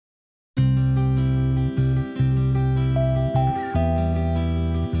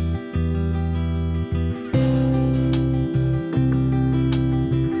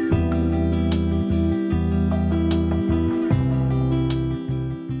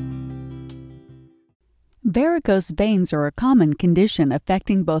Varicose veins are a common condition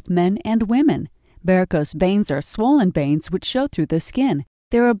affecting both men and women. Varicose veins are swollen veins which show through the skin.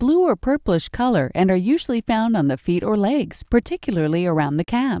 They're a blue or purplish color and are usually found on the feet or legs, particularly around the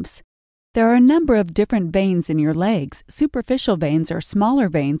calves. There are a number of different veins in your legs. Superficial veins are smaller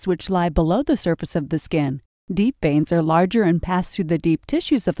veins which lie below the surface of the skin. Deep veins are larger and pass through the deep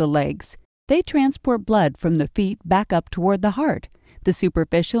tissues of the legs. They transport blood from the feet back up toward the heart. The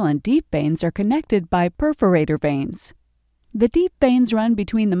superficial and deep veins are connected by perforator veins. The deep veins run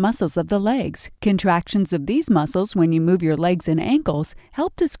between the muscles of the legs. Contractions of these muscles when you move your legs and ankles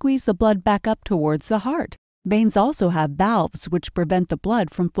help to squeeze the blood back up towards the heart. Veins also have valves which prevent the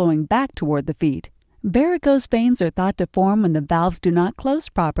blood from flowing back toward the feet. Varicose veins are thought to form when the valves do not close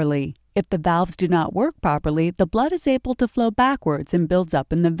properly. If the valves do not work properly, the blood is able to flow backwards and builds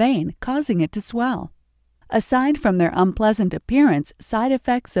up in the vein, causing it to swell. Aside from their unpleasant appearance, side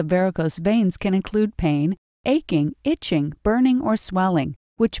effects of varicose veins can include pain, aching, itching, burning, or swelling,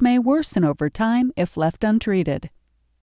 which may worsen over time if left untreated.